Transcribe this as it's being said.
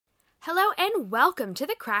Hello and welcome to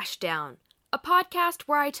the Crashdown, a podcast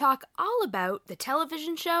where I talk all about the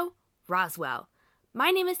television show Roswell. My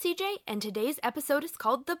name is CJ and today's episode is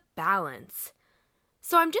called The Balance.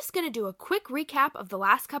 So I'm just going to do a quick recap of the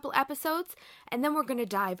last couple episodes and then we're going to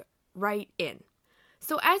dive right in.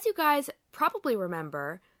 So as you guys probably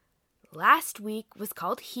remember, last week was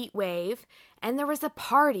called Heat Wave and there was a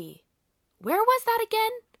party. Where was that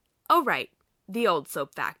again? Oh right, the old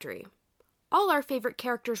soap factory. All our favorite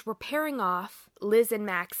characters were pairing off. Liz and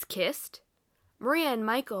Max kissed. Maria and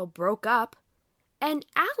Michael broke up. And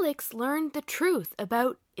Alex learned the truth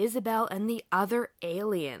about Isabel and the other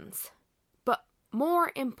aliens. But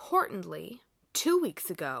more importantly, 2 weeks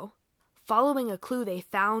ago, following a clue they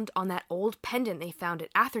found on that old pendant they found at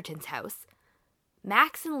Atherton's house,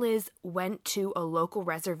 Max and Liz went to a local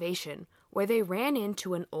reservation where they ran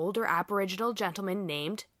into an older Aboriginal gentleman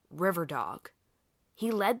named River Dog. He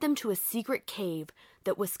led them to a secret cave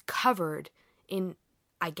that was covered in,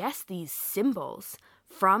 I guess, these symbols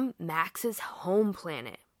from Max's home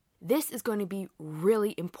planet. This is going to be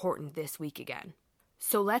really important this week again.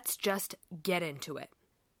 So let's just get into it.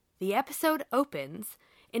 The episode opens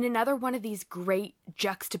in another one of these great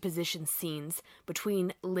juxtaposition scenes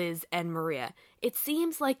between Liz and Maria. It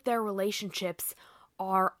seems like their relationships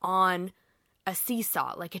are on a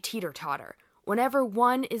seesaw, like a teeter-totter. Whenever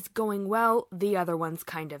one is going well, the other one's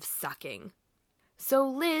kind of sucking. So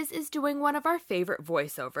Liz is doing one of our favorite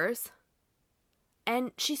voiceovers,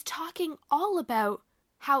 and she's talking all about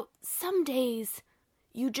how some days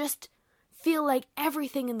you just feel like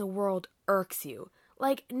everything in the world irks you,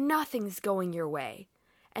 like nothing's going your way.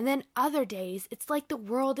 And then other days, it's like the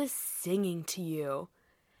world is singing to you.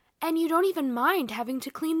 And you don't even mind having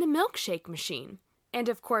to clean the milkshake machine. And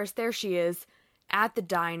of course, there she is at the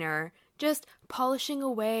diner, just polishing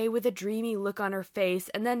away with a dreamy look on her face,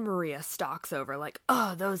 and then Maria stalks over like,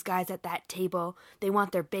 oh, those guys at that table, they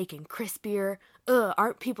want their bacon crispier. Ugh,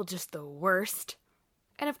 aren't people just the worst?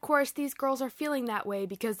 And of course, these girls are feeling that way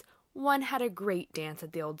because one had a great dance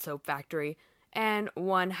at the old soap factory, and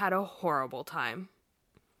one had a horrible time.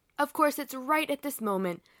 Of course, it's right at this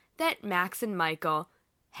moment that Max and Michael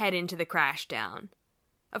head into the Crashdown.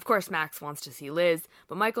 Of course, Max wants to see Liz,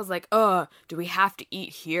 but Michael's like, do we have to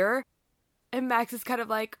eat here? And Max is kind of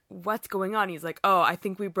like, what's going on? He's like, I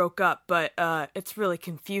think we broke up, but it's really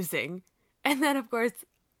confusing. And then, of course,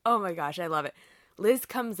 oh my gosh, I love it. Liz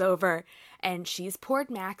comes over, and she's poured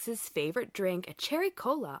Max's favorite drink, a cherry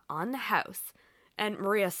cola, on the house. And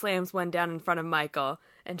Maria slams one down in front of Michael,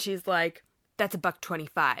 and she's like, that's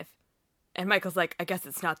 $1.25. And Michael's like, I guess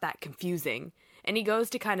it's not that confusing. And he goes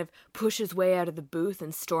to kind of push his way out of the booth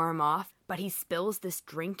and storm off, but he spills this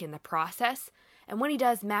drink in the process. And when he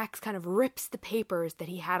does, Max kind of rips the papers that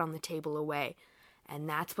he had on the table away. And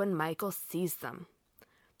that's when Michael sees them.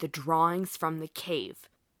 The drawings from the cave.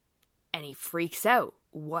 And he freaks out.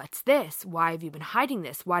 What's this? Why have you been hiding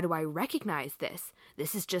this? Why do I recognize this?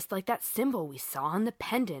 This is just like that symbol we saw on the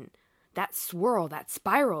pendant. That swirl, that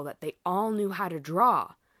spiral that they all knew how to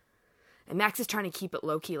draw. And Max is trying to keep it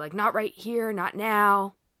low-key, like, not right here, not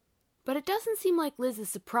now. But it doesn't seem like Liz is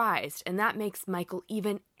surprised, and that makes Michael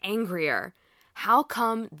even angrier. How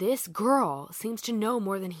come this girl seems to know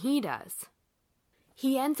more than he does?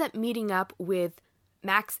 He ends up meeting up with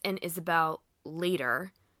Max and Isabel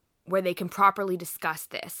later, where they can properly discuss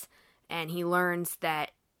this. And he learns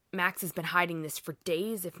that Max has been hiding this for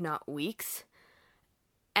days, if not weeks.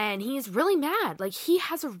 And he's really mad. Like, he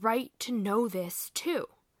has a right to know this, too.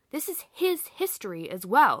 This is his history as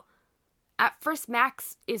well. At first,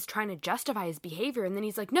 Max is trying to justify his behavior, and then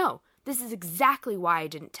he's like, no, this is exactly why I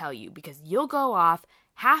didn't tell you, because you'll go off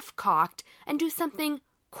half-cocked and do something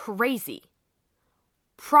crazy.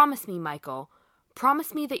 Promise me, Michael.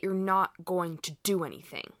 Promise me that you're not going to do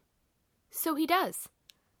anything. So he does.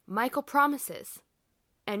 Michael promises.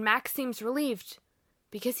 And Max seems relieved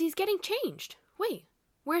because he's getting changed. Wait,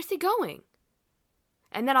 where's he going?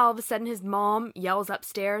 And then all of a sudden his mom yells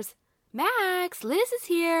upstairs, Max, Liz is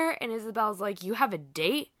here. And Isabel's like, you have a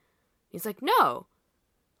date? He's like, no.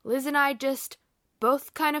 Liz and I just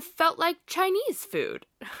both kind of felt like Chinese food.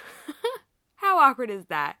 How awkward is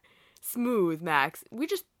that? Smooth, Max. We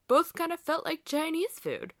just both kind of felt like Chinese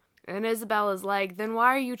food. And Isabel is like, then why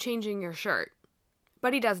are you changing your shirt?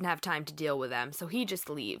 But he doesn't have time to deal with them, so he just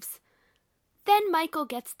leaves. Then Michael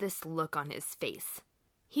gets this look on his face.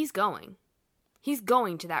 He's going. He's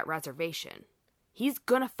going to that reservation. He's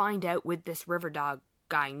gonna find out what this River Dog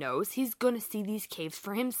guy knows. He's gonna see these caves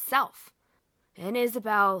for himself. And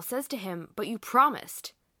Isabel says to him, but you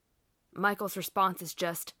promised. Michael's response is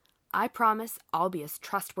just, I promise I'll be as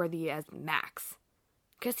trustworthy as Max.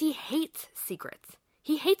 Because he hates secrets.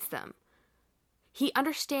 He hates them. He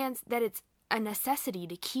understands that it's a necessity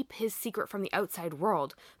to keep his secret from the outside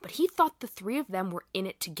world, but he thought the three of them were in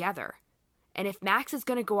it together. And if Max is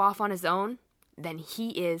going to go off on his own, then he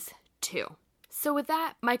is too. So with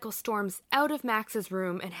that, Michael storms out of Max's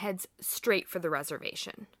room and heads straight for the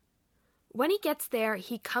reservation. When he gets there,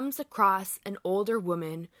 he comes across an older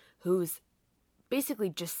woman who's basically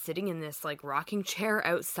just sitting in this, rocking chair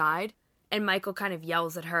outside. And Michael kind of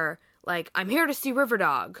yells at her, I'm here to see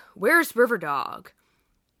Riverdog. Where's Riverdog?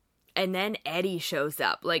 And then Eddie shows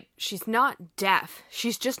up. She's not deaf.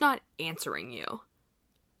 She's just not answering you.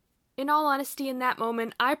 In all honesty, in that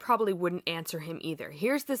moment, I probably wouldn't answer him either.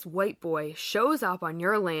 Here's this white boy, shows up on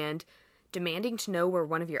your land, demanding to know where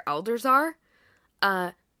one of your elders are?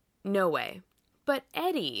 No way. But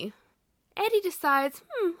Eddie decides,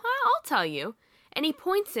 I'll tell you. And he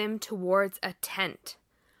points him towards a tent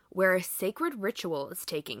where a sacred ritual is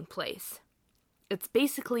taking place. It's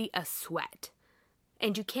basically a sweat.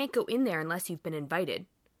 And you can't go in there unless you've been invited.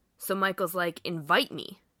 So Michael's like, invite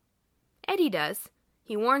me. Eddie does.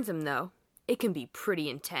 He warns him, though, it can be pretty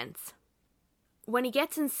intense. When he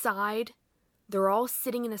gets inside, they're all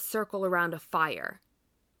sitting in a circle around a fire.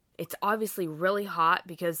 It's obviously really hot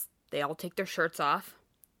because they all take their shirts off,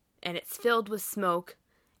 and it's filled with smoke.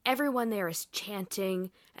 Everyone there is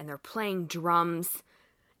chanting, and they're playing drums,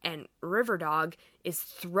 and Riverdog is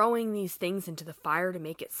throwing these things into the fire to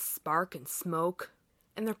make it spark and smoke,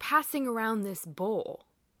 and they're passing around this bowl.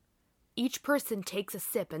 Each person takes a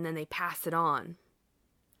sip, and then they pass it on.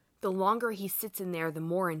 The longer he sits in there, the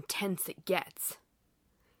more intense it gets.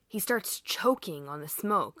 He starts choking on the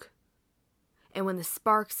smoke. And when the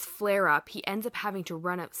sparks flare up, he ends up having to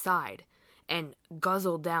run outside and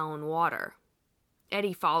guzzle down water.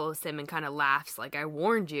 Eddie follows him and kind of laughs like, I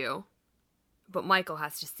warned you. But Michael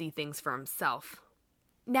has to see things for himself.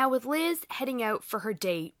 Now with Liz heading out for her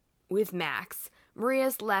date with Max,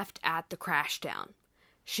 Maria's left at the Crashdown.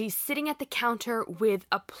 She's sitting at the counter with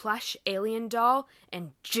a plush alien doll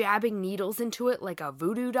and jabbing needles into it like a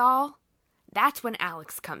voodoo doll. That's when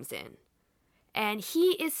Alex comes in. And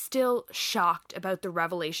he is still shocked about the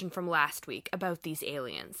revelation from last week about these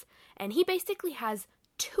aliens. And he basically has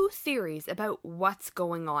two theories about what's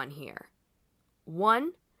going on here.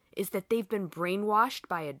 One is that they've been brainwashed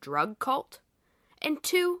by a drug cult. And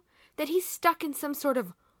two, that he's stuck in some sort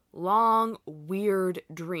of long, weird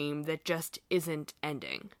dream that just isn't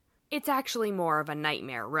ending. It's actually more of a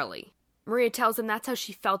nightmare, really. Maria tells him that's how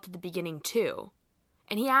she felt at the beginning, too.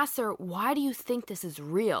 And he asks her, why do you think this is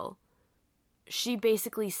real? She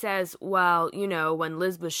basically says, well, when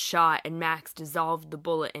Liz was shot and Max dissolved the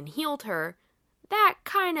bullet and healed her, that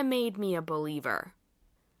kind of made me a believer.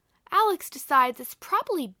 Alex decides it's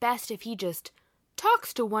probably best if he just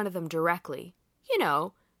talks to one of them directly.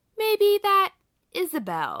 Maybe that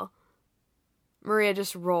Isabel. Maria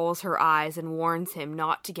just rolls her eyes and warns him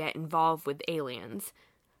not to get involved with aliens.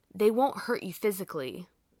 They won't hurt you physically,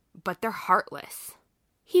 but they're heartless.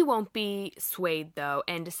 He won't be swayed, though,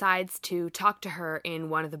 and decides to talk to her in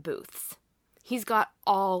one of the booths. He's got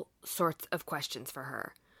all sorts of questions for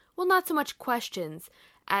her. Well, not so much questions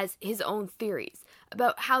as his own theories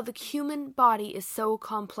about how the human body is so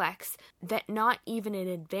complex that not even an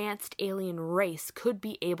advanced alien race could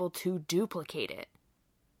be able to duplicate it.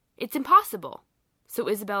 It's impossible. So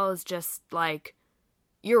Isabel is just like,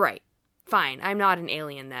 you're right. Fine, I'm not an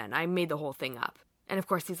alien then. I made the whole thing up. And of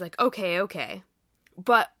course he's like, okay.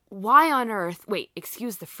 But why on earth,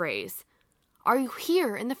 excuse the phrase, are you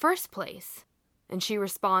here in the first place? And she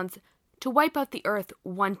responds, to wipe out the earth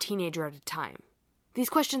one teenager at a time. These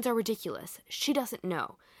questions are ridiculous. She doesn't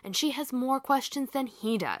know. And she has more questions than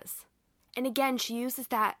he does. And again, she uses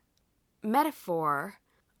that metaphor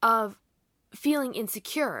of feeling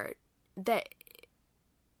insecure, that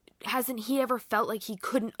hasn't he ever felt like he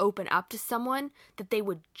couldn't open up to someone, that they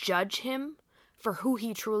would judge him for who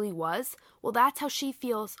he truly was? Well, that's how she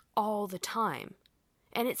feels all the time.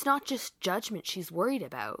 And it's not just judgment she's worried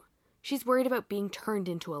about. She's worried about being turned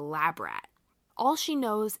into a lab rat. All she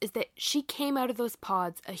knows is that she came out of those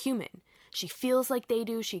pods a human. She feels like they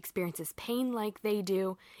do. She experiences pain like they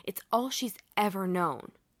do. It's all she's ever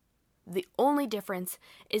known. The only difference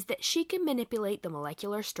is that she can manipulate the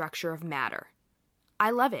molecular structure of matter. I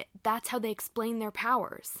love it. That's how they explain their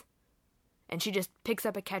powers. And she just picks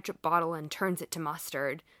up a ketchup bottle and turns it to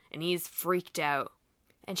mustard, and he's freaked out.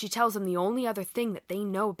 And she tells him the only other thing that they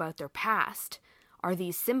know about their past are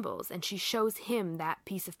these symbols, and she shows him that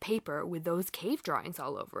piece of paper with those cave drawings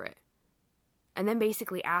all over it. And then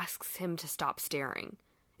basically asks him to stop staring.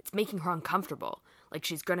 It's making her uncomfortable, like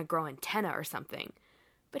she's gonna grow antenna or something.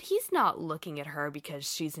 But he's not looking at her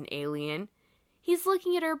because she's an alien. He's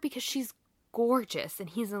looking at her because she's gorgeous and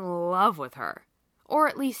he's in love with her. Or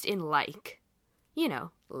at least in like. You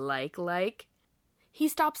know, like. He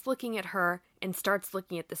stops looking at her and starts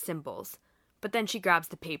looking at the symbols. But then she grabs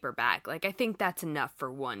the paper back. Like, I think that's enough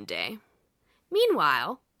for one day.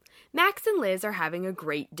 Meanwhile, Max and Liz are having a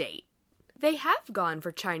great date. They have gone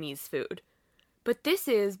for Chinese food. But this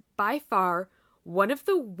is, by far, one of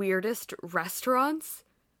the weirdest restaurants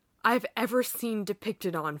I've ever seen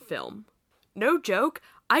depicted on film. No joke,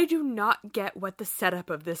 I do not get what the setup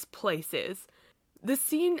of this place is. The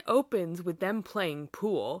scene opens with them playing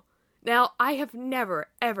pool. Now, I have never,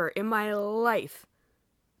 ever in my life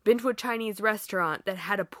been to a Chinese restaurant that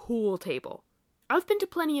had a pool table. I've been to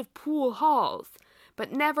plenty of pool halls,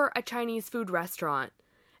 but never a Chinese food restaurant.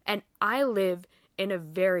 And I live in a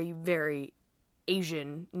very, very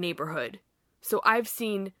Asian neighborhood. So I've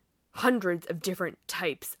seen hundreds of different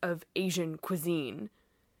types of Asian cuisine.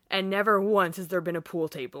 And never once has there been a pool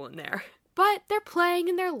table in there. But they're playing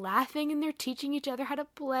and they're laughing and they're teaching each other how to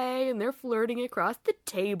play and they're flirting across the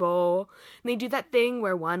table. And they do that thing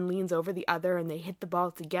where one leans over the other and they hit the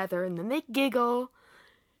ball together and then they giggle.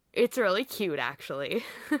 It's really cute, actually.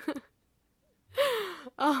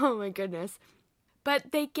 Oh my goodness.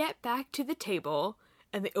 But they get back to the table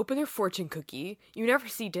and they open their fortune cookie. You never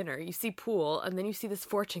see dinner. You see pool and then you see this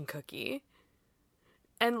fortune cookie.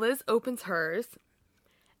 And Liz opens hers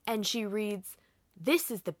and she reads,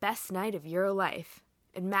 "This is the best night of your life."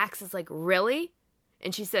 And Max is like, "Really?"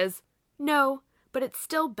 And she says, "No, but it's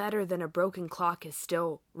still better than a broken clock is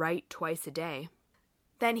still right twice a day."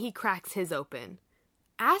 Then he cracks his open.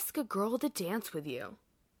 "Ask a girl to dance with you."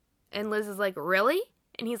 And Liz is like, "Really?"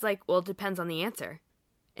 And he's like, "Well, it depends on the answer."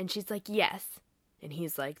 And she's like, "Yes." And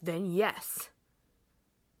he's like, "Then yes."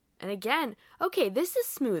 And again, okay, this is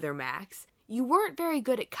smoother, Max. You weren't very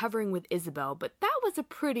good at covering with Isabel, but that was a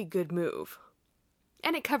pretty good move.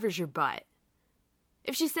 And it covers your butt.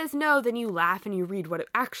 If she says no, then you laugh and you read what it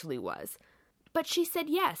actually was. But she said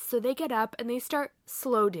yes, so they get up and they start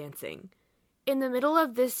slow dancing. In the middle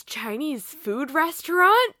of this Chinese food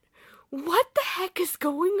restaurant? What the heck is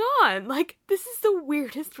going on? Like, this is the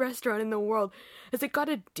weirdest restaurant in the world. Has it got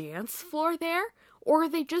a dance floor there? Or are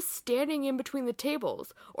they just standing in between the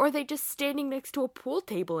tables? Or are they just standing next to a pool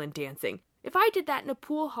table and dancing? If I did that in a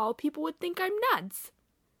pool hall, people would think I'm nuts.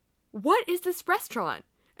 What is this restaurant?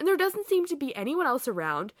 And there doesn't seem to be anyone else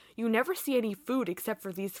around. You never see any food except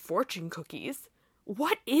for these fortune cookies.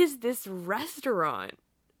 What is this restaurant?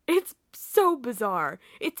 It's so bizarre.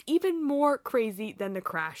 It's even more crazy than the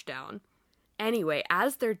Crashdown. Anyway,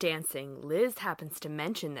 as they're dancing, Liz happens to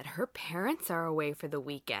mention that her parents are away for the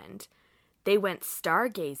weekend. They went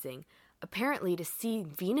stargazing, apparently to see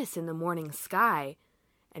Venus in the morning sky.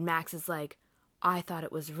 And Max is like, "I thought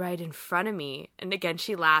it was right in front of me." And again,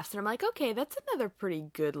 she laughs, and I'm like, okay, that's another pretty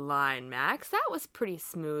good line, Max. That was pretty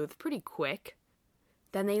smooth, pretty quick.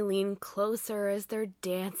 Then they lean closer as they're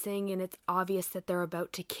dancing, and it's obvious that they're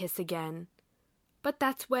about to kiss again. But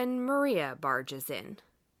that's when Maria barges in.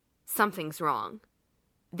 Something's wrong.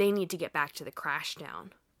 They need to get back to the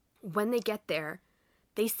Crashdown. When they get there,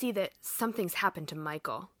 they see that something's happened to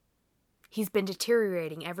Michael. He's been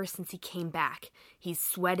deteriorating ever since he came back. He's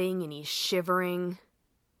sweating and he's shivering,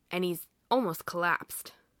 and he's almost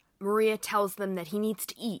collapsed. Maria tells them that he needs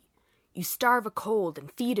to eat. You starve a cold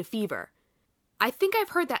and feed a fever. I think I've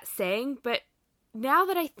heard that saying, but now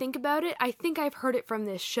that I think about it, I think I've heard it from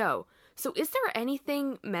this show. So is there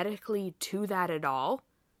anything medically to that at all?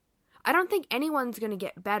 I don't think anyone's going to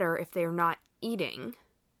get better if they're not eating.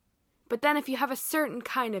 But then if you have a certain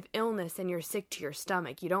kind of illness and you're sick to your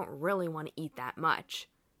stomach, you don't really want to eat that much.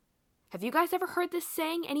 Have you guys ever heard this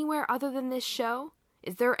saying anywhere other than this show?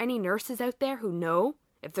 Is there any nurses out there who know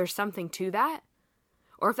if there's something to that?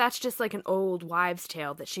 Or if that's just like an old wives'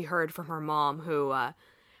 tale that she heard from her mom who has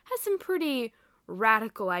some pretty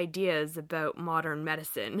radical ideas about modern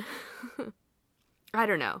medicine. I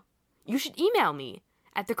don't know. You should email me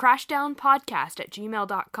at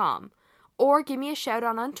thecrashdownpodcast@gmail.com. Or give me a shout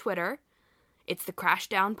out on Twitter. It's the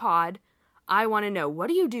Crashdown Pod. I want to know, what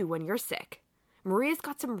do you do when you're sick? Maria's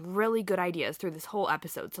got some really good ideas through this whole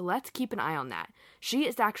episode, so let's keep an eye on that. She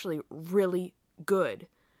is actually really good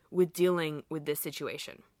with dealing with this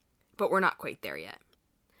situation. But we're not quite there yet.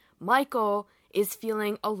 Michael is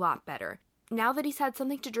feeling a lot better. Now that he's had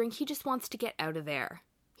something to drink, he just wants to get out of there.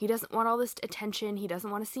 He doesn't want all this attention. He doesn't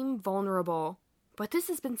want to seem vulnerable. But this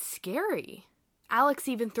has been scary. Alex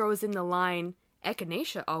even throws in the line,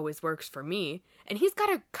 "Echinacea always works for me," and he's got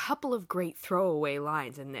a couple of great throwaway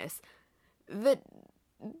lines in this that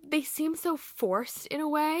they seem so forced in a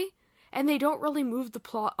way, and they don't really move the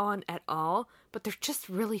plot on at all, but they're just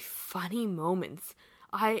really funny moments.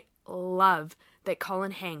 I love that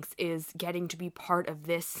Colin Hanks is getting to be part of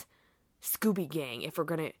this Scooby gang, if we're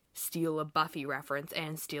going to steal a Buffy reference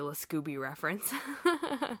and steal a Scooby reference.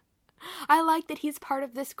 I like that he's part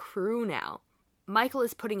of this crew now. Michael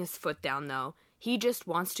is putting his foot down, though. He just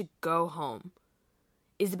wants to go home.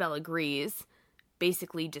 Isabel agrees,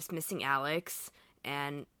 basically dismissing Alex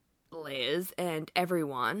and Liz and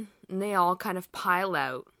everyone, and they all kind of pile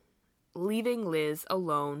out, leaving Liz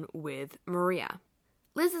alone with Maria.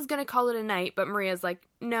 Liz is going to call it a night, but Maria's like,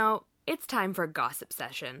 no, it's time for a gossip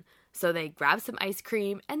session. So they grab some ice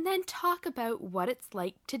cream and then talk about what it's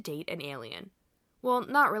like to date an alien. Well,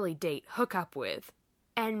 not really date, hook up with.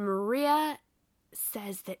 And Maria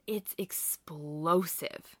says that it's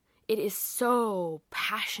explosive. It is so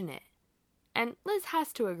passionate. And Liz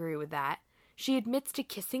has to agree with that. She admits to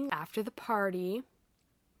kissing after the party.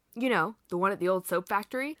 You know, the one at the old soap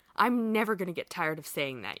factory. I'm never going to get tired of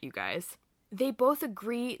saying that, you guys. They both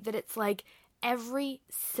agree that it's like every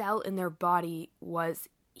cell in their body was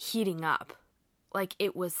heating up. Like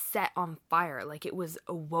it was set on fire. Like it was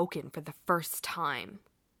awoken for the first time.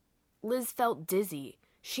 Liz felt dizzy.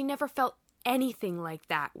 She never felt anything like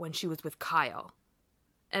that when she was with Kyle.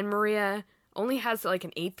 And Maria only has like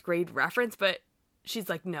an 8th grade reference, but she's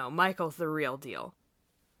like, no, Michael's the real deal.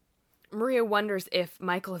 Maria wonders if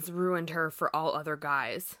Michael has ruined her for all other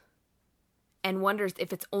guys. And wonders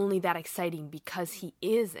if it's only that exciting because he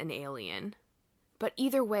is an alien. But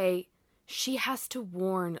either way, she has to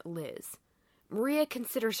warn Liz. Maria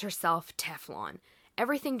considers herself Teflon.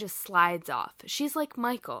 Everything just slides off. She's like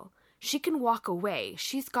Michael. She can walk away.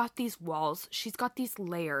 She's got these walls. She's got these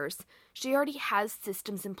layers. She already has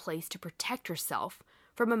systems in place to protect herself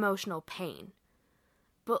from emotional pain.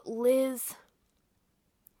 But Liz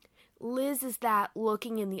is that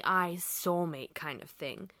looking in the eyes soulmate kind of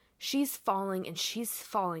thing. She's falling, and she's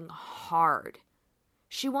falling hard.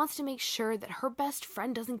 She wants to make sure that her best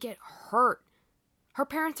friend doesn't get hurt. Her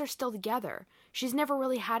parents are still together. She's never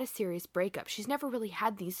really had a serious breakup. She's never really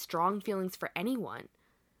had these strong feelings for anyone.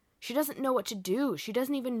 She doesn't know what to do. She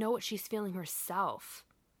doesn't even know what she's feeling herself.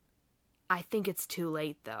 I think it's too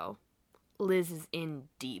late, though. Liz is in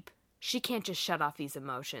deep. She can't just shut off these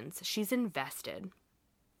emotions. She's invested.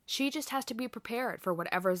 She just has to be prepared for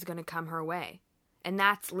whatever is going to come her way. And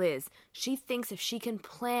that's Liz. She thinks if she can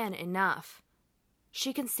plan enough,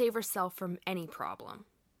 she can save herself from any problem.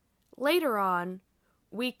 Later on,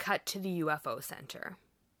 we cut to the UFO Center.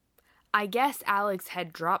 I guess Alex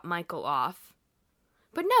had dropped Michael off.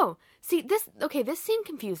 But no, see, this scene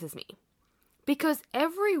confuses me. Because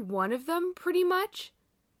every one of them, pretty much,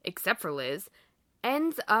 except for Liz,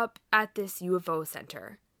 ends up at this UFO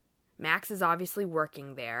Center. Max is obviously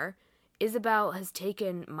working there. Isabel has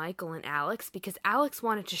taken Michael and Alex because Alex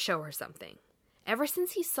wanted to show her something. Ever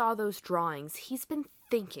since he saw those drawings, he's been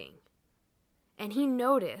thinking. And he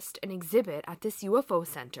noticed an exhibit at this UFO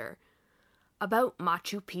Center about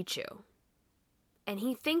Machu Picchu. And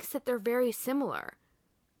he thinks that they're very similar.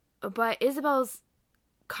 But Isabel's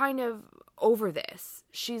kind of over this.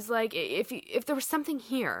 She's like, if there was something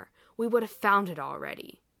here, we would have found it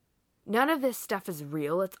already. None of this stuff is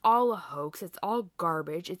real. It's all a hoax. It's all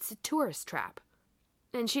garbage. It's a tourist trap.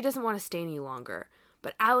 And she doesn't want to stay any longer.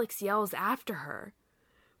 But Alex yells after her.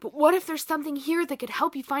 But what if there's something here that could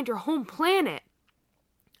help you find your home planet?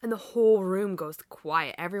 And the whole room goes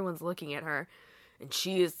quiet. Everyone's looking at her. And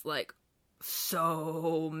she is like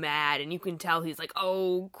so mad. And you can tell he's like,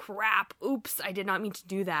 oh crap. Oops, I did not mean to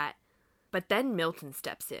do that. But then Milton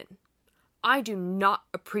steps in. I do not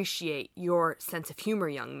appreciate your sense of humor,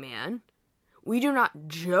 young man. We do not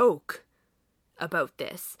joke about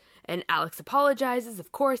this. And Alex apologizes.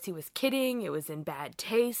 Of course, he was kidding. It was in bad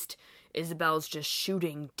taste. Isabel's just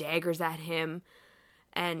shooting daggers at him.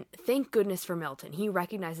 And thank goodness for Milton. He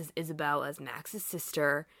recognizes Isabel as Max's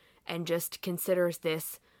sister and just considers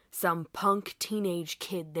this some punk teenage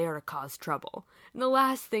kid there to cause trouble. And the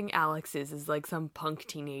last thing Alex is like some punk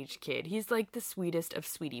teenage kid. He's like the sweetest of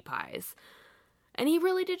sweetie pies. And he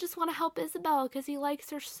really did just want to help Isabel because he likes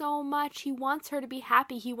her so much. He wants her to be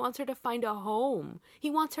happy. He wants her to find a home.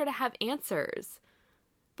 He wants her to have answers.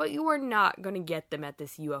 But you are not going to get them at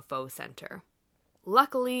this UFO center.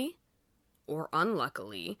 Luckily, or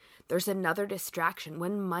unluckily, there's another distraction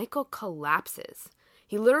when Michael collapses.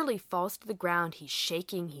 He literally falls to the ground. He's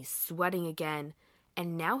shaking. He's sweating again.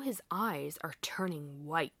 And now his eyes are turning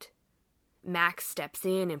white. Max steps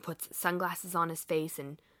in and puts sunglasses on his face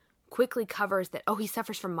and quickly covers that, oh, he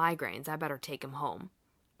suffers from migraines. I better take him home.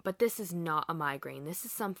 But this is not a migraine. This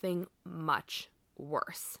is something much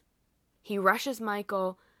worse. He rushes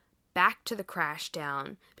Michael back to the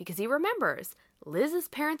Crashdown because he remembers Liz's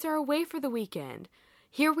parents are away for the weekend.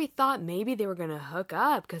 Here we thought maybe they were going to hook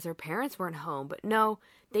up because her parents weren't home, but no,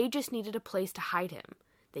 they just needed a place to hide him.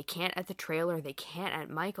 They can't at the trailer, they can't at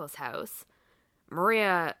Michael's house.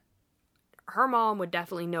 Maria, her mom would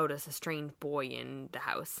definitely notice a strange boy in the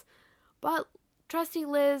house. But trusty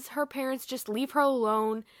Liz, her parents just leave her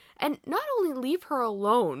alone, and not only leave her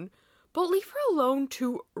alone, but leave her alone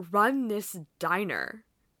to run this diner.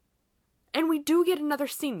 And we do get another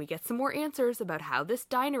scene. We get some more answers about how this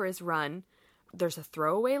diner is run. There's a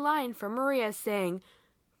throwaway line from Maria saying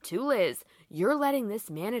to Liz, "You're letting this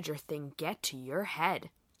manager thing get to your head,"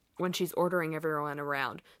 when she's ordering everyone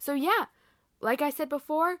around. So yeah, like I said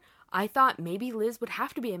before, I thought maybe Liz would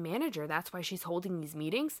have to be a manager. That's why she's holding these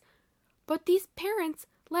meetings. But these parents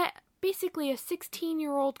let basically a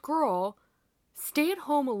 16-year-old girl stay at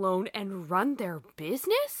home alone and run their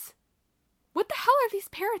business? What the hell are these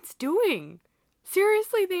parents doing?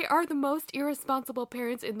 Seriously, they are the most irresponsible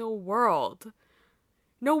parents in the world.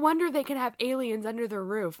 No wonder they can have aliens under their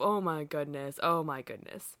roof. Oh my goodness. Oh my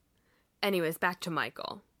goodness. Anyways, back to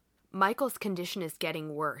Michael. Michael's condition is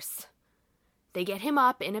getting worse. They get him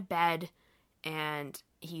up in a bed and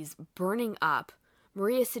he's burning up.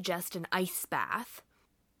 Maria suggests an ice bath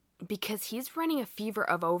because he's running a fever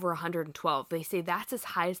of over 112. They say that's as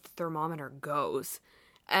high as the thermometer goes.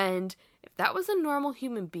 And if that was a normal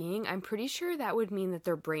human being, I'm pretty sure that would mean that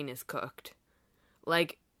their brain is cooked.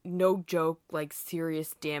 Like, no joke, like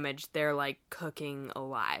serious damage. They're like cooking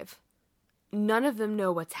alive. None of them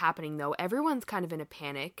know what's happening though. Everyone's kind of in a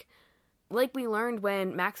panic. Like we learned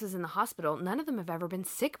when Max was in the hospital, none of them have ever been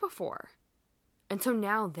sick before. And so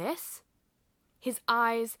now this? His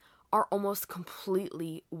eyes are almost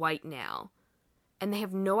completely white now. And they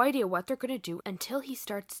have no idea what they're going to do until he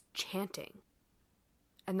starts chanting.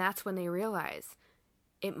 And that's when they realize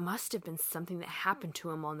it must have been something that happened to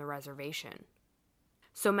him on the reservation.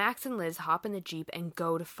 So Max and Liz hop in the Jeep and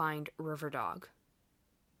go to find Riverdog.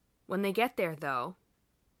 When they get there, though,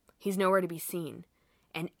 he's nowhere to be seen.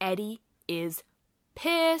 And Eddie is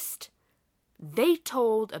pissed. They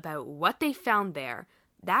told about what they found there.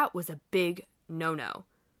 That was a big no-no.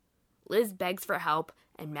 Liz begs for help,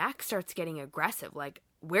 and Max starts getting aggressive, like,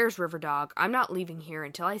 "Where's Riverdog? I'm not leaving here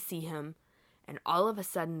until I see him." And all of a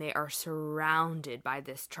sudden, they are surrounded by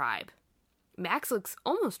this tribe. Max looks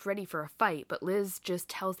almost ready for a fight, but Liz just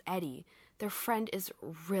tells Eddie their friend is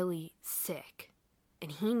really sick,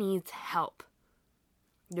 and he needs help.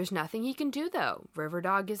 There's nothing he can do, though.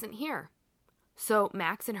 Riverdog isn't here. So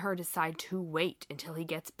Max and her decide to wait until he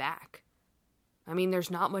gets back. I mean,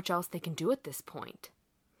 there's not much else they can do at this point.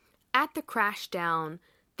 At the Crashdown,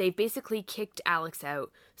 they've basically kicked Alex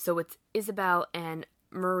out, so it's Isabel and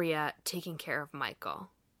Maria taking care of Michael.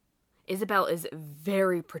 Isabel is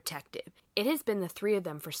very protective. It has been the three of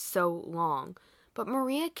them for so long, but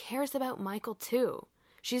Maria cares about Michael too.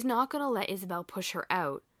 She's not going to let Isabel push her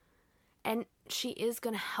out, and she is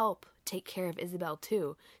going to help take care of Isabel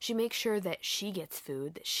too. She makes sure that she gets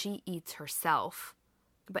food, that she eats herself.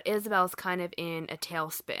 But Isabel's kind of in a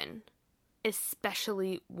tailspin,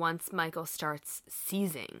 especially once Michael starts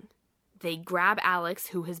seizing. They grab Alex,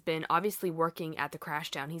 who has been obviously working at the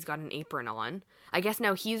Crashdown. He's got an apron on. I guess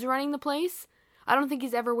now he's running the place. I don't think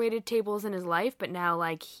he's ever waited tables in his life, but now,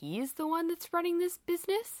 like, he's the one that's running this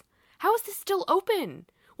business? How is this still open?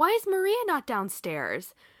 Why is Maria not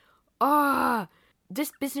downstairs?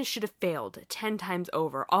 This business should have failed 10 times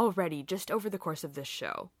over already just over the course of this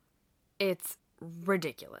show. It's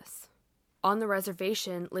ridiculous. On the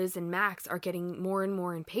reservation, Liz and Max are getting more and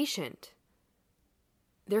more impatient.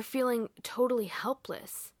 They're feeling totally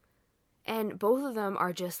helpless. And both of them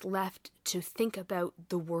are just left to think about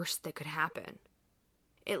the worst that could happen.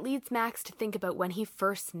 It leads Max to think about when he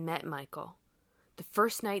first met Michael. The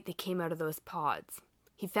first night they came out of those pods.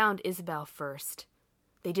 He found Isabel first.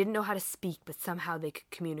 They didn't know how to speak, but somehow they could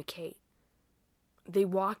communicate. They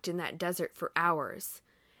walked in that desert for hours,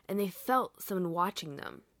 and they felt someone watching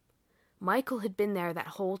them. Michael had been there that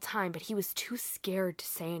whole time, but he was too scared to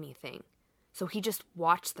say anything. So he just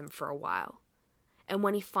watched them for a while. And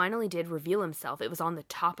when he finally did reveal himself, it was on the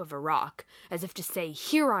top of a rock, as if to say,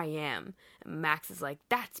 "Here I am." And Max is like,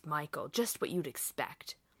 "That's Michael, just what you'd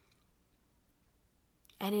expect."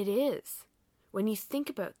 And it is. When you think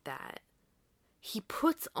about that, he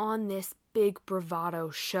puts on this big bravado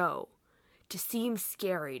show to seem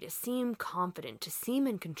scary, to seem confident, to seem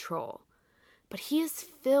in control. But he is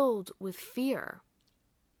filled with fear.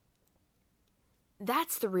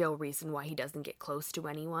 That's the real reason why he doesn't get close to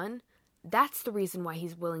anyone. That's the reason why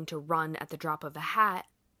he's willing to run at the drop of a hat.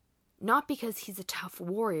 Not because he's a tough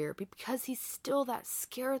warrior, but because he's still that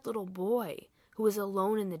scared little boy who is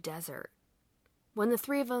alone in the desert. When the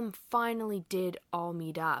three of them finally did all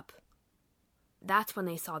meet up, that's when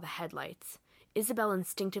they saw the headlights. Isabel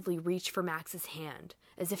instinctively reached for Max's hand,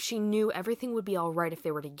 as if she knew everything would be all right if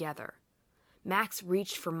they were together. Max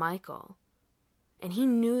reached for Michael, and he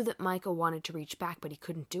knew that Michael wanted to reach back, but he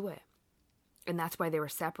couldn't do it. And that's why they were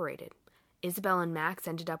separated. Isabel and Max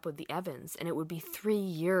ended up with the Evans, and it would be 3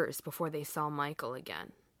 years before they saw Michael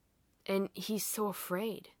again. And he's so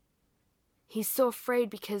afraid. He's so afraid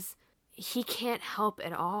because he can't help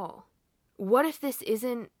at all. What if this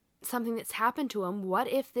isn't something that's happened to him? What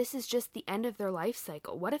if this is just the end of their life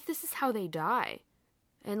cycle? What if this is how they die?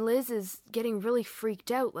 And Liz is getting really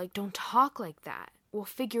freaked out, like, don't talk like that. We'll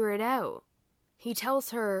figure it out. He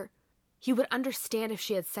tells her he would understand if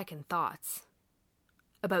she had second thoughts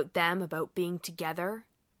about them, about being together.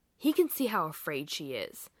 He can see how afraid she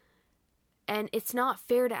is. And it's not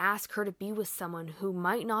fair to ask her to be with someone who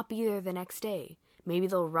might not be there the next day. Maybe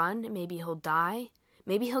they'll run, maybe he'll die,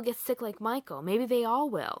 maybe he'll get sick like Michael, maybe they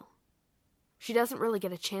all will. She doesn't really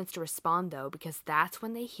get a chance to respond, though, because that's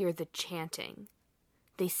when they hear the chanting.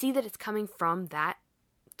 They see that it's coming from that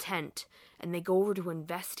tent, and they go over to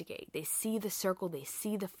investigate. They see the circle, they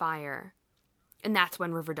see the fire. And that's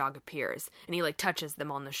when Riverdog appears, and he, touches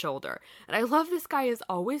them on the shoulder. And I love this guy is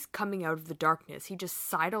always coming out of the darkness. He just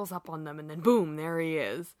sidles up on them, and then boom, there he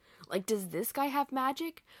is. Does this guy have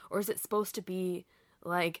magic? Or is it supposed to be,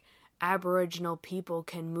 Aboriginal people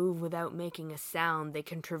can move without making a sound. They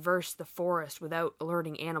can traverse the forest without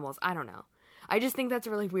alerting animals. I don't know. I just think that's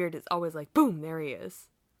really weird. It's always boom, there he is.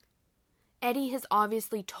 Eddie has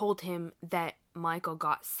obviously told him that Michael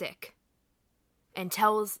got sick and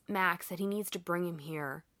tells Max that he needs to bring him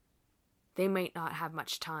here. They might not have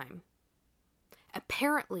much time.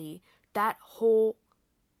 Apparently, that whole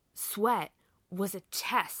sweat was a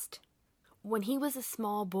test. When he was a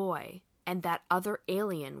small boy and that other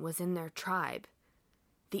alien was in their tribe,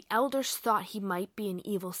 the elders thought he might be an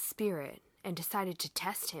evil spirit and decided to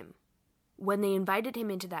test him. When they invited him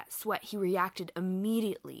into that sweat, he reacted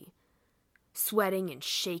immediately, sweating and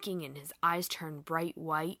shaking, and his eyes turned bright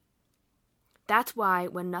white. That's why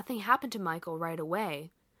when nothing happened to Michael right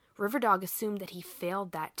away, Riverdog assumed that he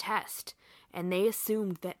failed that test, and they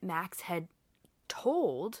assumed that Max had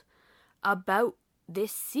told about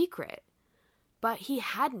this secret. But he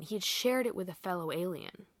hadn't. He had shared it with a fellow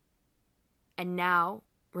alien. And now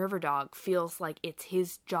Riverdog feels like it's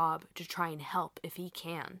his job to try and help if he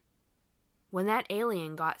can. When that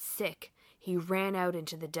alien got sick, he ran out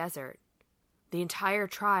into the desert. The entire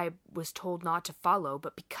tribe was told not to follow,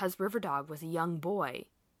 but because Riverdog was a young boy,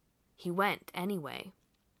 he went anyway.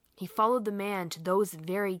 He followed the man to those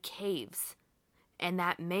very caves, and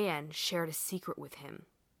that man shared a secret with him.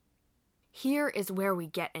 Here is where we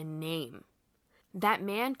get a name. That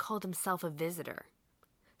man called himself a visitor,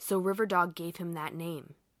 so Riverdog gave him that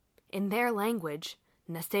name. In their language,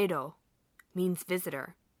 Nacedo means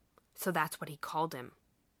visitor, so that's what he called him.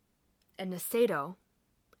 And Nacedo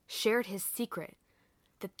shared his secret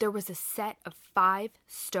that there was a set of 5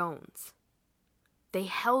 stones. They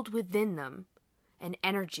held within them an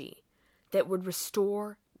energy that would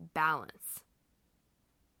restore balance.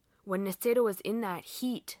 When Nacedo was in that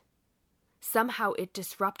heat, somehow it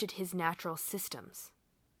disrupted his natural systems.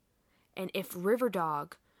 And if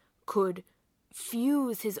Riverdog could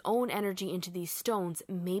fuse his own energy into these stones,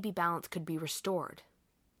 maybe balance could be restored,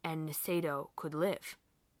 and Nacedo could live.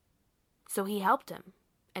 So he helped him,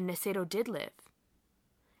 and Nacedo did live.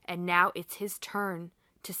 And now it's his turn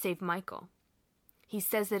to save Michael. He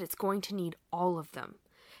says that it's going to need all of them.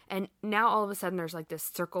 And now all of a sudden there's this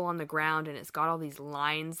circle on the ground, and it's got all these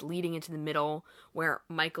lines leading into the middle where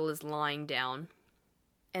Michael is lying down.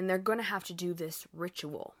 And they're going to have to do this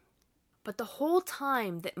ritual. But the whole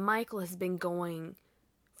time that Michael has been going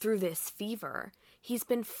through this fever, he's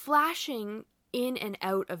been flashing in and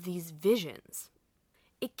out of these visions.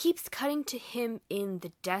 It keeps cutting to him in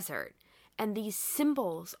the desert, and these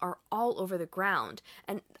symbols are all over the ground.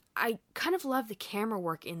 And I kind of love the camera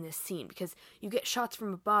work in this scene, because you get shots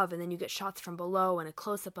from above, and then you get shots from below, and a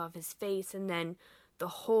close-up of his face, and then the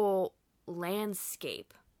whole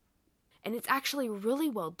landscape. And it's actually really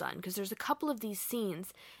well done, because there's a couple of these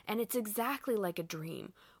scenes, and it's exactly like a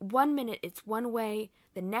dream. 1 minute it's one way,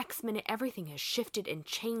 the next minute everything has shifted and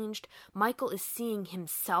changed. Michael is seeing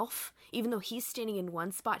himself. Even though he's standing in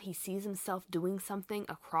one spot, he sees himself doing something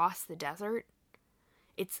across the desert.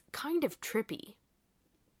 It's kind of trippy.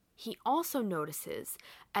 He also notices,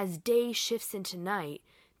 as day shifts into night,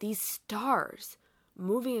 these stars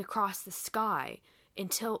moving across the sky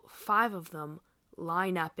until 5 of them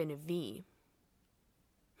line up in a V.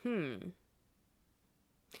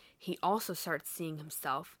 He also starts seeing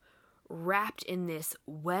himself wrapped in this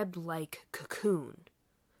web-like cocoon,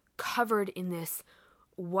 covered in this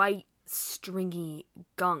white, stringy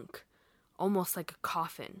gunk, almost like a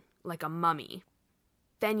coffin, like a mummy.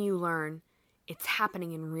 Then you learn it's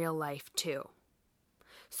happening in real life too.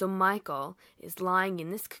 So Michael is lying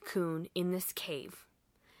in this cocoon in this cave,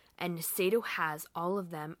 and Niceto has all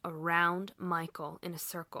of them around Michael in a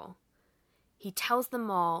circle. He tells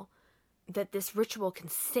them all that this ritual can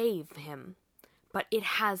save him, but it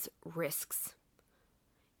has risks.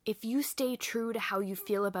 If you stay true to how you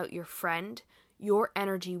feel about your friend, your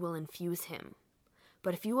energy will infuse him.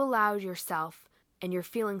 But if you allow yourself and your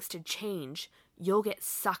feelings to change, you'll get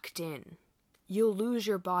sucked in. You'll lose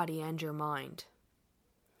your body and your mind.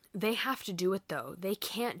 They have to do it though. They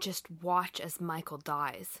can't just watch as Michael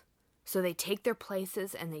dies. So they take their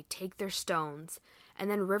places and they take their stones, and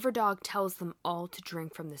then Riverdog tells them all to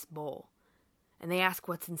drink from this bowl. And they ask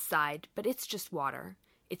what's inside, but it's just water.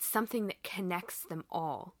 It's something that connects them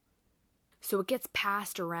all. So it gets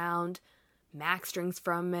passed around. Max drinks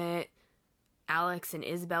from it. Alex and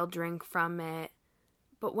Isabel drink from it.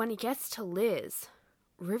 But when it gets to Liz,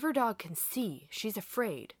 Riverdog can see she's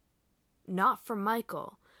afraid. Not for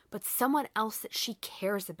Michael, but someone else that she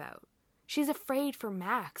cares about. She's afraid for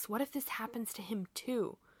Max. What if this happens to him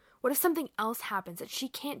too? What if something else happens that she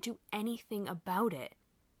can't do anything about it?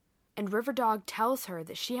 And Riverdog tells her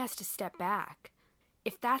that she has to step back.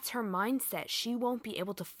 If that's her mindset, she won't be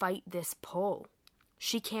able to fight this pull.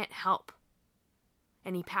 She can't help.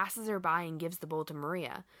 And he passes her by and gives the bowl to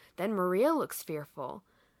Maria. Then Maria looks fearful.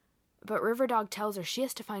 But Riverdog tells her she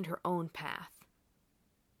has to find her own path.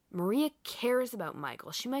 Maria cares about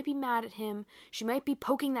Michael. She might be mad at him. She might be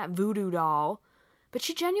poking that voodoo doll. But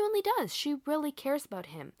she genuinely does. She really cares about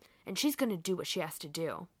him. And she's going to do what she has to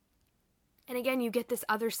do. And again, you get this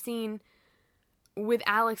other scene with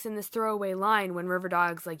Alex in this throwaway line when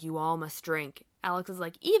Riverdog's like, "You all must drink." Alex is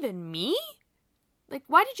like, "Even me? Like,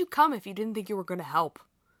 why did you come if you didn't think you were going to help?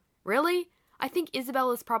 Really? I think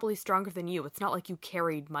Isabel is probably stronger than you. It's not like you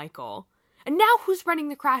carried Michael. And now who's running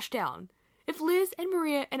the Crashdown? If Liz and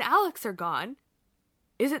Maria and Alex are gone,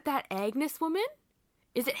 is it that Agnes woman?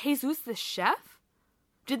 Is it Jesus the chef?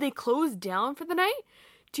 Did they close down for the night?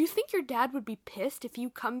 Do you think your dad would be pissed if you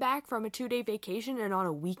come back from a 2-day vacation and on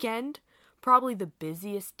a weekend, probably the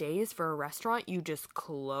busiest days for a restaurant, you just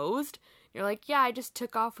closed? You're like, yeah, I just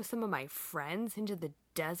took off with some of my friends into the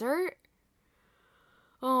desert.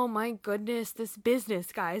 Oh my goodness, this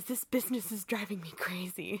business, guys. This business is driving me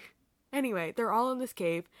crazy. Anyway, they're all in this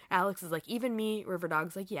cave. Alex is like, even me.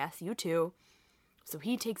 Riverdog's like, yes, you too. So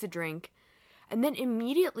he takes a drink. And then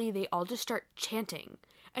immediately they all just start chanting.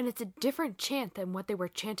 And it's a different chant than what they were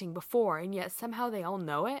chanting before. And yet somehow they all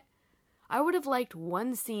know it. I would have liked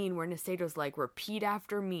one scene where Niceto's like, repeat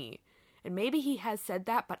after me. And maybe he has said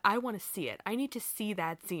that, but I want to see it. I need to see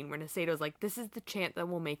that scene where Niceto's like, this is the chant that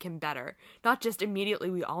will make him better. Not just immediately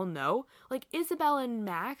we all know. Like Isabel and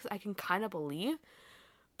Max, I can kind of believe.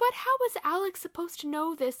 But how was Alex supposed to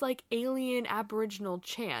know this, like, alien aboriginal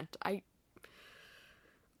chant?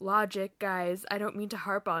 Logic, guys. I don't mean to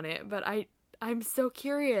harp on it, but I'm so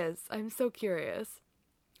curious. I'm so curious.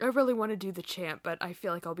 I really want to do the chant, but I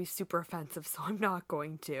feel like I'll be super offensive, so I'm not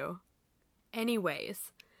going to.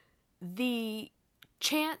 Anyways, the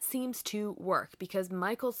chant seems to work because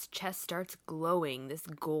Michael's chest starts glowing this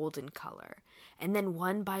golden color. And then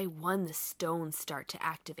one by one, the stones start to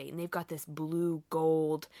activate. And they've got this blue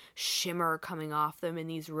gold shimmer coming off them in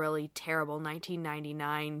these really terrible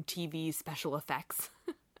 1999 TV special effects.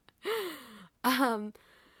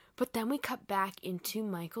 But then we cut back into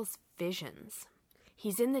Michael's visions.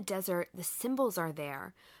 He's in the desert, the symbols are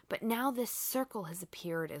there, but now this circle has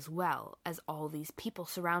appeared as well as all these people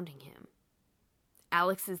surrounding him.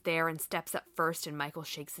 Alex is there and steps up first, and Michael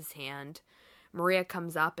shakes his hand. Maria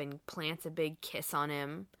comes up and plants a big kiss on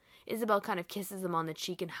him. Isabel kind of kisses him on the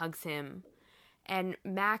cheek and hugs him. And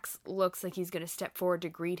Max looks like he's going to step forward to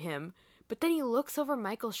greet him. But then he looks over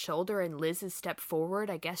Michael's shoulder and Liz has stepped forward.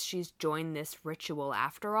 I guess she's joined this ritual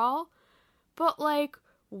after all. But, like,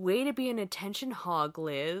 way to be an attention hog,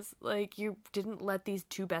 Liz. Like, you didn't let these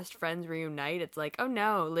two best friends reunite. It's like, oh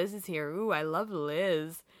no, Liz is here. Ooh, I love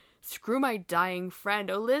Liz. Screw my dying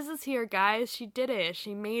friend. Oh, Liz is here, guys. She did it.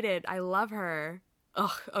 She made it. I love her.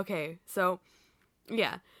 Ugh, okay. So,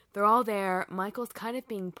 yeah. They're all there. Michael's kind of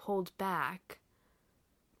being pulled back.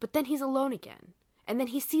 But then he's alone again. And then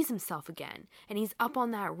he sees himself again. And he's up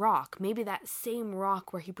on that rock. Maybe that same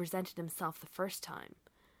rock where he presented himself the first time.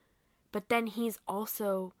 But then he's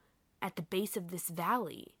also at the base of this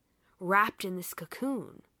valley, wrapped in this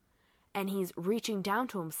cocoon. And he's reaching down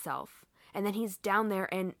to himself. And then he's down there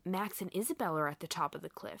and Max and Isabel are at the top of the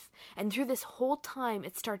cliff. And through this whole time,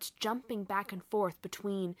 it starts jumping back and forth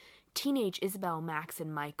between teenage Isabel, Max,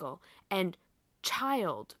 and Michael, and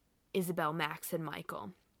child Isabel, Max, and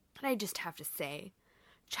Michael. And I just have to say,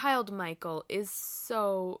 child Michael is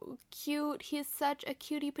so cute. He is such a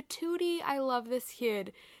cutie patootie. I love this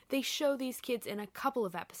kid. They show these kids in a couple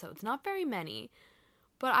of episodes, not very many,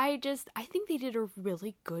 but I think they did a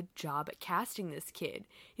really good job at casting this kid.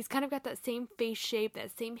 He's kind of got that same face shape,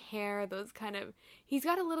 that same hair, he's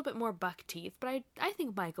got a little bit more buck teeth, but I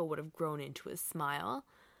think Michael would have grown into his smile.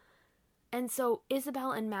 And so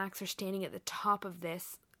Isabel and Max are standing at the top of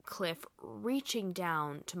this cliff, reaching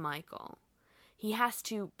down to Michael. He has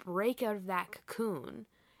to break out of that cocoon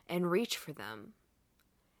and reach for them.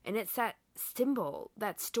 And it's that symbol,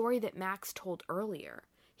 that story that Max told earlier.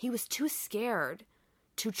 He was too scared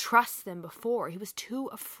to trust them before. He was too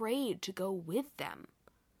afraid to go with them.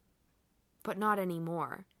 But not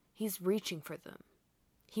anymore. He's reaching for them.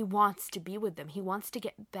 He wants to be with them. He wants to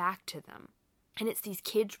get back to them. And it's these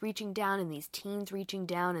kids reaching down and these teens reaching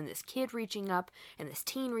down and this kid reaching up and this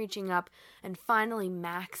teen reaching up. And finally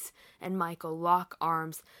Max and Michael lock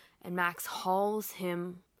arms and Max hauls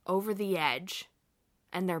him over the edge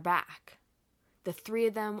and they're back. The three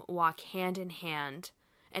of them walk hand in hand.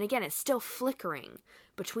 And again, it's still flickering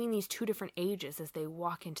between these two different ages as they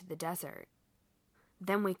walk into the desert.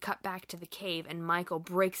 Then we cut back to the cave and Michael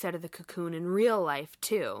breaks out of the cocoon in real life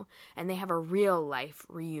too, and they have a real life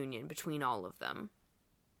reunion between all of them.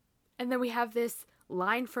 And then we have this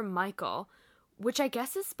line from Michael, which I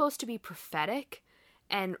guess is supposed to be prophetic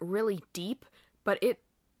and really deep, but it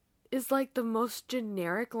is like the most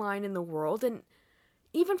generic line in the world, and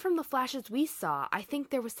even from the flashes we saw, I think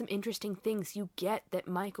there was some interesting things you get that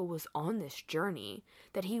Michael was on this journey,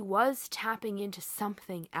 that he was tapping into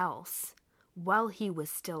something else while he was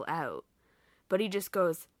still out. But he just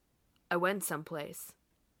goes, I went someplace.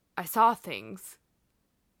 I saw things.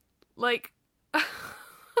 Like,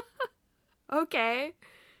 okay,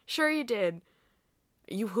 sure you did.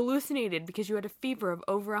 You hallucinated because you had a fever of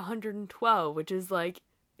over 112, which is, like,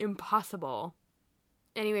 impossible.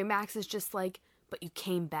 Anyway, Max is just like, but you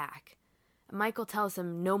came back. And Michael tells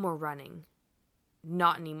him, no more running.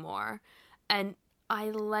 Not anymore. And I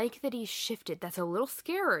like that he's shifted. That's a little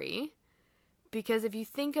scary, because if you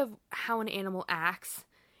think of how an animal acts,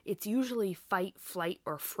 it's usually fight, flight,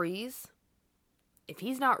 or freeze. If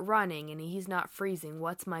he's not running and he's not freezing,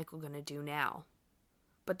 what's Michael going to do now?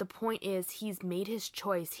 But the point is, he's made his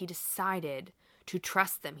choice. He decided to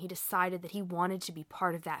trust them. He decided that he wanted to be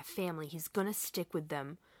part of that family. He's going to stick with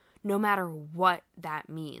them, no matter what that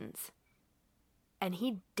means. And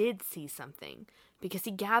he did see something, because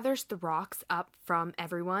he gathers the rocks up from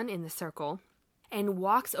everyone in the circle and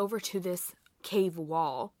walks over to this cave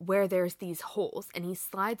wall where there's these holes, and he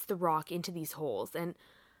slides the rock into these holes. And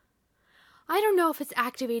I don't know if it's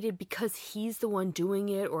activated because he's the one doing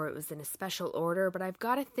it or it was in a special order, but I've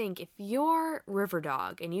got to think, if you're River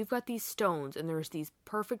Dog and you've got these stones and there's these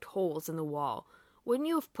perfect holes in the wall, wouldn't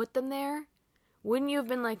you have put them there? Wouldn't you have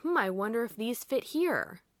been like, I wonder if these fit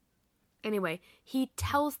here? Anyway, he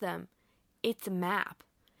tells them it's a map,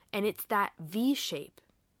 and it's that V shape.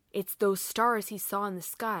 It's those stars he saw in the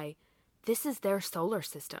sky. This is their solar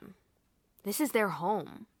system. This is their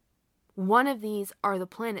home. One of these are the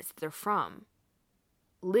planets that they're from.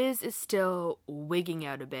 Liz is still wigging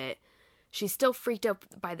out a bit. She's still freaked out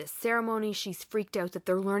by this ceremony. She's freaked out that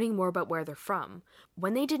they're learning more about where they're from.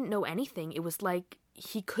 When they didn't know anything, it was like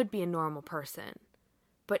he could be a normal person.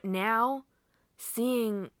 But now,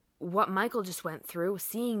 seeing what Michael just went through,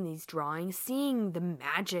 seeing these drawings, seeing the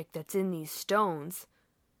magic that's in these stones,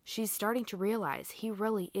 she's starting to realize he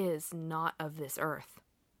really is not of this earth.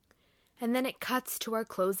 And then it cuts to our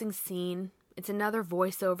closing scene. It's another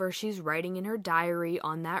voiceover. She's writing in her diary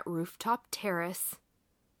on that rooftop terrace.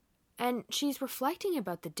 And she's reflecting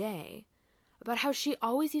about the day, about how she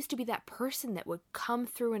always used to be that person that would come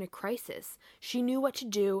through in a crisis. She knew what to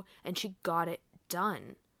do, and she got it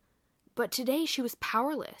done. But today she was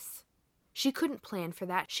powerless. She couldn't plan for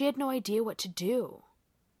that. She had no idea what to do.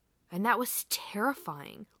 And that was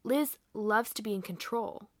terrifying. Liz loves to be in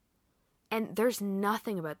control. And there's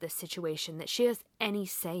nothing about this situation that she has any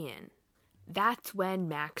say in. That's when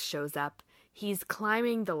Max shows up. He's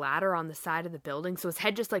climbing the ladder on the side of the building, so his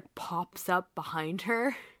head just like pops up behind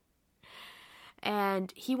her.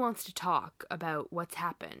 And he wants to talk about what's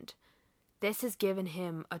happened. This has given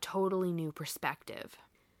him a totally new perspective.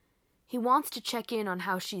 He wants to check in on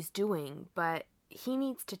how she's doing, but he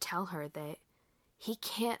needs to tell her that he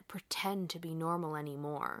can't pretend to be normal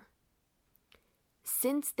anymore.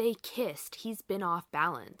 Since they kissed, he's been off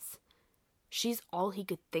balance. She's all he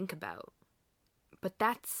could think about. But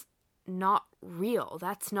that's not real.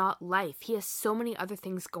 That's not life. He has so many other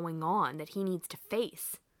things going on that he needs to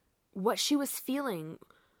face. What she was feeling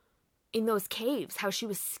in those caves, how she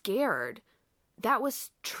was scared, that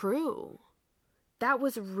was true. That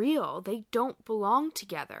was real. They don't belong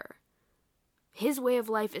together. His way of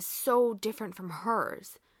life is so different from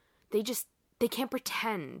hers. They can't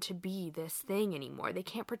pretend to be this thing anymore. They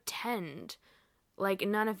can't pretend like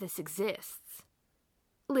none of this exists.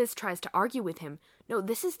 Liz tries to argue with him. No,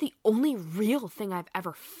 this is the only real thing I've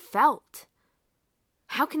ever felt.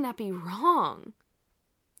 How can that be wrong?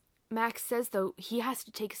 Max says, though, he has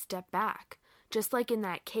to take a step back. Just like in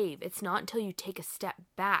that cave, it's not until you take a step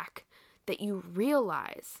back that you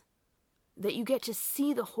realize that you get to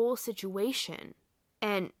see the whole situation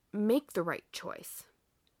and make the right choice.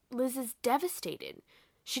 Liz is devastated.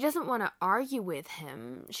 She doesn't want to argue with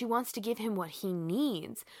him. She wants to give him what he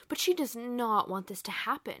needs, but she does not want this to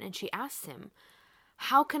happen. And she asks him,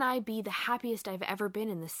 how can I be the happiest I've ever been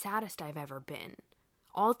and the saddest I've ever been,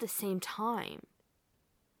 all at the same time?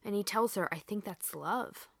 And he tells her, I think that's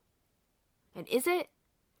love. And is it?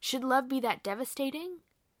 Should love be that devastating?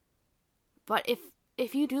 But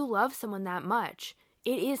if you do love someone that much,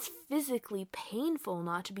 it is physically painful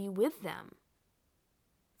not to be with them.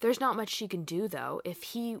 There's not much she can do, though. If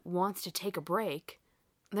he wants to take a break,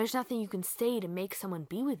 there's nothing you can say to make someone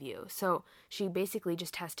be with you. So she basically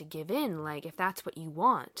just has to give in, like, if that's what you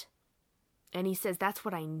want. And he says, that's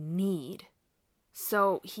what I need.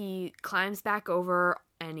 So he climbs back over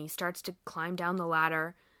and he starts to climb down the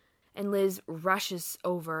ladder. And Liz rushes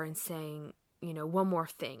over and saying, one more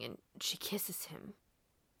thing. And she kisses him.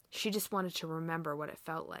 She just wanted to remember what it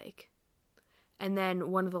felt like. And then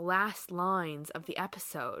one of the last lines of the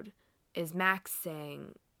episode is Max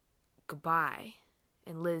saying goodbye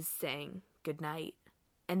and Liz saying goodnight.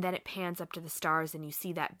 And then it pans up to the stars and you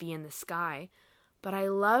see that V in the sky. But I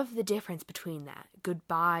love the difference between that,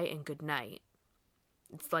 goodbye and goodnight.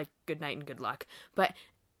 It's like good night and good luck. But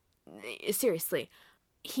seriously,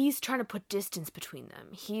 he's trying to put distance between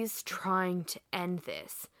them. He's trying to end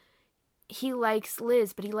this. He likes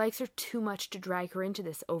Liz, but he likes her too much to drag her into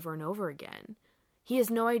this over and over again. He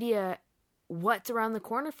has no idea what's around the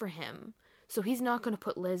corner for him, so he's not going to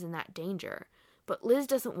put Liz in that danger. But Liz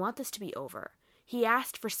doesn't want this to be over. He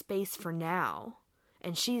asked for space for now,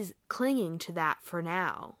 and she's clinging to that for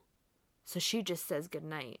now. So she just says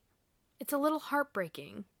goodnight. It's a little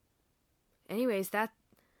heartbreaking. Anyways, I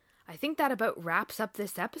think that about wraps up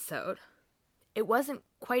this episode. It wasn't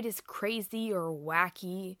quite as crazy or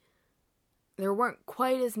wacky. There weren't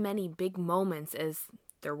quite as many big moments as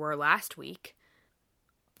there were last week.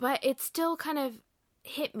 But it still kind of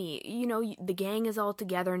hit me. The gang is all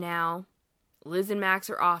together now. Liz and Max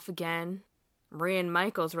are off again. Maria and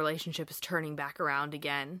Michael's relationship is turning back around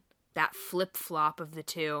again. That flip-flop of the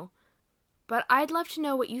two. But I'd love to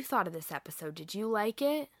know what you thought of this episode. Did you like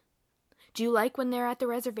it? Do you like when they're at the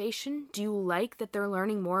reservation? Do you like that they're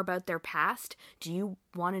learning more about their past? Do you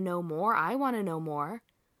want to know more? I want to know more.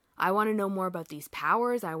 I want to know more about these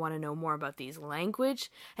powers. I want to know more about these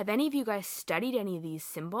language. Have any of you guys studied any of these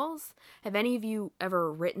symbols? Have any of you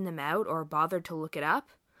ever written them out or bothered to look it up?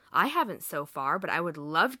 I haven't so far, but I would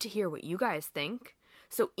love to hear what you guys think.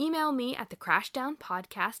 So email me at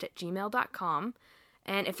thecrashdownpodcast@gmail.com.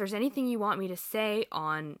 And if there's anything you want me to say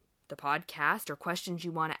on the podcast or questions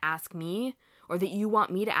you want to ask me or that you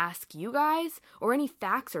want me to ask you guys or any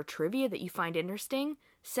facts or trivia that you find interesting,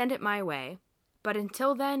 send it my way. But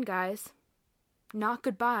until then, guys, not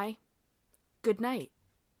goodbye. Good night.